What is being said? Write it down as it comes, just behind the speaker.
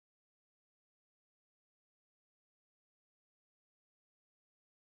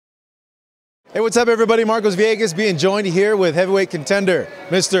Hey, what's up, everybody? Marcos Viegas being joined here with heavyweight contender,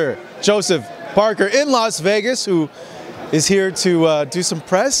 Mr. Joseph Parker in Las Vegas, who is here to do some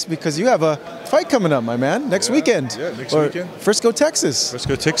press because you have a fight coming up, my man, next weekend. Yeah, next weekend. Frisco, Texas.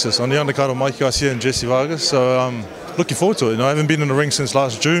 Frisco, Texas, on the undercard of Mikey Garcia and Jesse Vargas. So I'm looking forward to it. You know, I haven't been in the ring since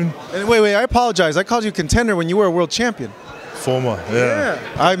last June. And wait, I apologize. I called you contender when you were a world champion. Former, yeah.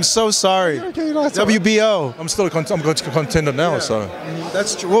 I'm so sorry. Okay, no, WBO. I'm still a contender now, so.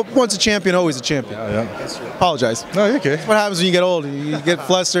 That's true. Well, once a champion, always a champion. Yeah. That's true. Apologize. No, you're okay. That's what happens when you get old. You get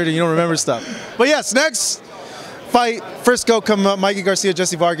flustered and you don't remember stuff. But yes, next fight, Frisco coming up, Mikey Garcia,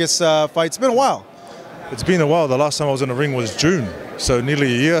 Jesse Vargas fight. It's been a while. It's been a while. The last time I was in the ring was June, so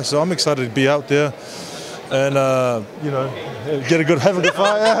nearly a year. So I'm excited to be out there and, you know, have a good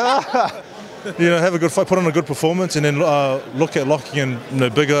fight. You know, have a good fight, put on a good performance, and then look at locking in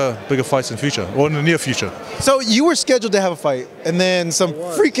bigger fights in the future, or in the near future. So you were scheduled to have a fight, and then some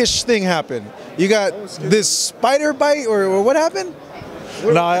freakish thing happened. You got this spider bite, or what happened?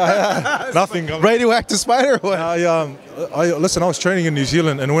 No, I nothing. Radioactive spider, or what? Listen, I was training in New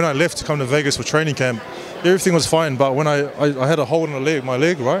Zealand, and when I left to come to Vegas for training camp, everything was fine. But when I had a hole in my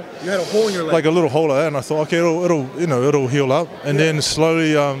leg, right? You had a hole in your leg? Like a little hole there, and I thought, okay, it'll heal up. And then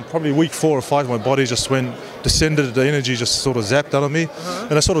slowly, probably week 4 or 5, my body just descended. The energy just sort of zapped out of me.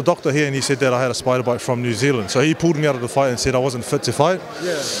 And I saw the doctor here, and he said that I had a spider bite from New Zealand. So he pulled me out of the fight and said I wasn't fit to fight,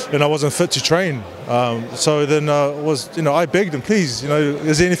 and I wasn't fit to train. So then I begged him, please,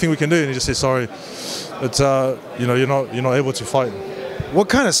 is there anything we can do? And he just said, sorry, it's you're not able to fight. What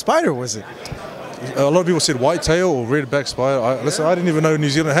kind of spider was it? A lot of people said whitetail or redback spider. Listen, I didn't even know New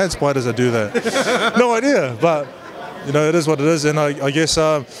Zealand had spiders that do that. No idea, but it is what it is. And I guess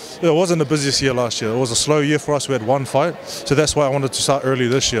it wasn't the busiest year last year. It was a slow year for us. We had one fight, so that's why I wanted to start early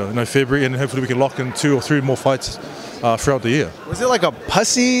this year, February, and hopefully we can lock in 2 or 3 more fights throughout the year. Was it like a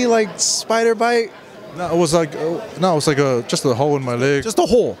pussy spider bite? No, it was like just a hole in my leg. Just a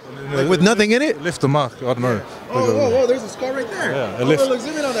hole, with nothing in it. It left the mark. I don't know. Oh, there's a scar right there. Yeah, it left. Look,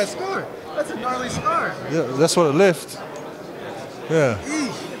 zoom in on that scar. That's a gnarly scar. Yeah, that's what it left. Yeah.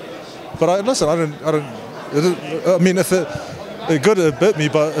 But I mean, if it bit me,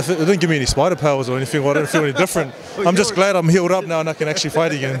 but if it didn't give me any spider powers or anything, I don't feel any different. I'm just glad I'm healed up now and I can actually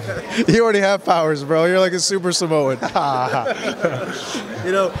fight again. You already have powers, bro. You're like a super Samoan.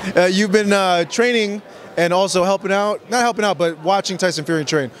 You've been training and also helping out, not helping out, but watching Tyson Fury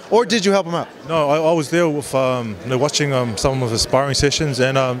train. Or did you help him out? No, I was there with watching some of his sparring sessions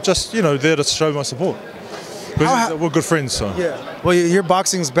and just there to show my support. Because we're good friends, so. Yeah. Well, you're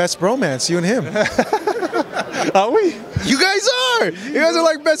boxing's best bromance, you and him. Are we? You guys are. You guys are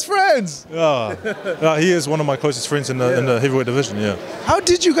like best friends. He is one of my closest friends in the heavyweight division. Yeah. How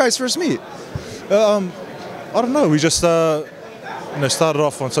did you guys first meet? I don't know. We just started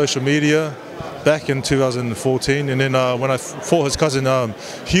off on social media back in 2014, and then when I fought his cousin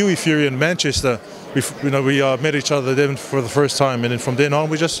Hughie Fury in Manchester, we met each other then for the first time, and then from then on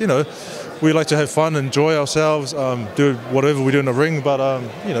we just we like to have fun, enjoy ourselves, do whatever we do in the ring, but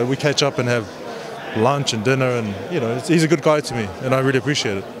we catch up and have lunch and dinner, and he's a good guy to me, and I really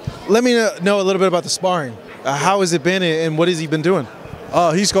appreciate it. Let me know a little bit about the sparring. How has it been, and what has he been doing?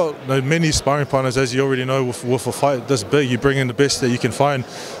 He's got many sparring partners, as you already know. With a fight this big, you bring in the best that you can find.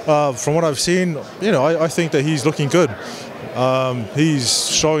 From what I've seen, I think that he's looking good. He's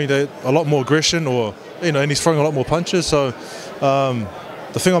showing that a lot more aggression, and he's throwing a lot more punches. So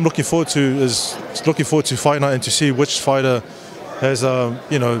the thing I'm looking forward to is fight night and to see which fighter has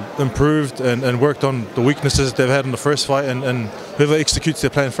improved and worked on the weaknesses they've had in the first fight, and whoever executes their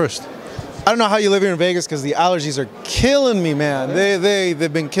plan first. I don't know how you live here in Vegas because the allergies are killing me, man.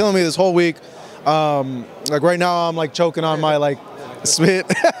 They've been killing me this whole week. Like right now, I'm like choking on my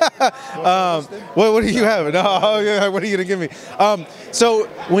spit. What do you have? No, what are you gonna give me? So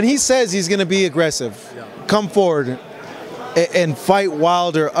when he says he's gonna be aggressive, come forward and fight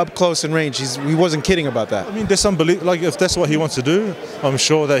Wilder up close in range, he wasn't kidding about that. I mean, there's some belief, if that's what he wants to do, I'm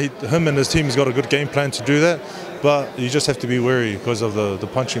sure that him and his team's got a good game plan to do that. But you just have to be wary because of the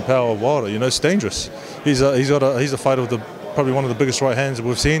punching power of Wilder. It's dangerous. He's a fighter with probably one of the biggest right hands that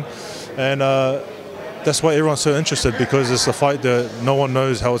we've seen, and that's why everyone's so interested, because it's a fight that no one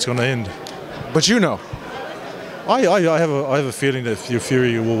knows how it's going to end. But I have a feeling that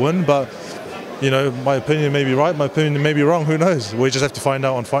Fury will win, but my opinion may be right, my opinion may be wrong. Who knows? We just have to find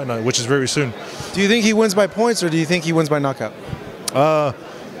out on fight night, which is very soon. Do you think he wins by points, or do you think he wins by knockout?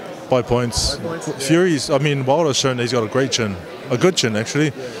 By points. Wilder's shown that he's got a great chin, a good chin actually.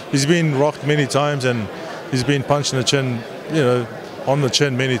 Yeah. He's been rocked many times, and he's been punched in the chin, on the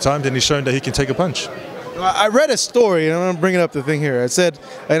chin many times, and he's shown that he can take a punch. I read a story, and I'm bringing up the thing here. It said,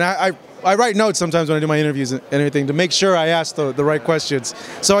 and I I write notes sometimes when I do my interviews and everything to make sure I ask the right questions.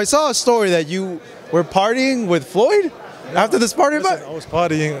 So I saw a story that you were partying with Floyd after this party. Listen, I was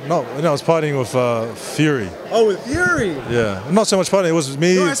partying. No, I was partying with Fury. Oh, with Fury. Yeah, not so much partying. It was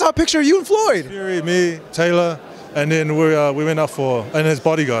me. No, I saw a picture of you and Floyd. Fury, me, Taylor, and then we went out for, and his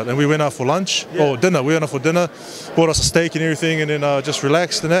bodyguard, and we went out for lunch or dinner. We went out for dinner, bought us a steak and everything, and then just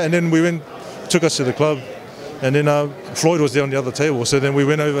relaxed and that. And then we took us to the club. And then Floyd was there on the other table, so then we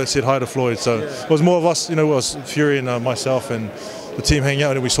went over and said hi to Floyd. So it was more of us, it was Fury and myself and the team hanging out,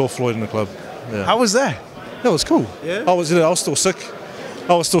 and then we saw Floyd in the club. Yeah. How was that? Yeah, it was cool. Yeah? I was still sick.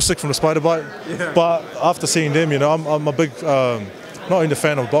 I was still sick from the spider bite. Yeah. But after seeing them, I'm a big, not only a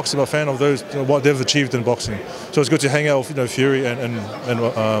fan of boxing, but a fan of those what they've achieved in boxing. So it's good to hang out with Fury and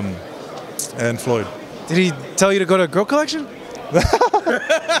Floyd. Did he tell you to go to Girl Collection?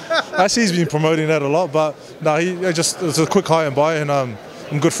 I see he's been promoting that a lot, but no, it's a quick hi and bye, and I'm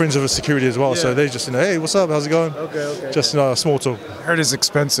good friends with the security as well, so they just hey, what's up, how's it going? Okay. Just small talk. I heard it's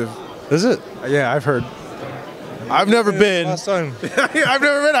expensive. Is it? Yeah, I've heard. I've never been. Last time. I've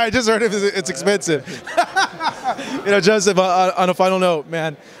never been. I just heard it's expensive. Joseph, on a final note,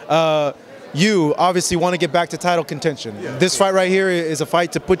 man, you obviously want to get back to title contention. Yeah. This fight right here is a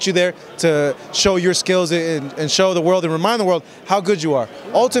fight to put you there, to show your skills and show the world and remind the world how good you are.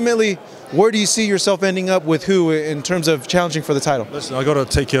 Ultimately, where do you see yourself ending up with who in terms of challenging for the title? Listen, I got to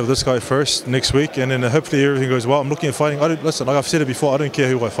take care of this guy first next week, and then hopefully everything goes well. I'm looking at fighting. Listen, like I've said it before, I don't care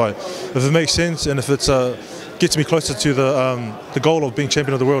who I fight. If it makes sense and if it's gets me closer to the goal of being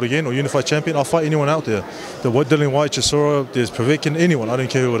champion of the world again or unified champion, I'll fight anyone out there. Dylan White, Chisora, there's Povetkin, anyone. I don't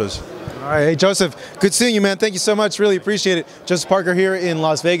care who it is. All right, hey Joseph, good seeing you, man. Thank you so much. Really appreciate it. Joseph Parker here in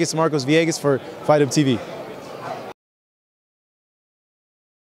Las Vegas, Marcos Viegas for Fight Hub TV.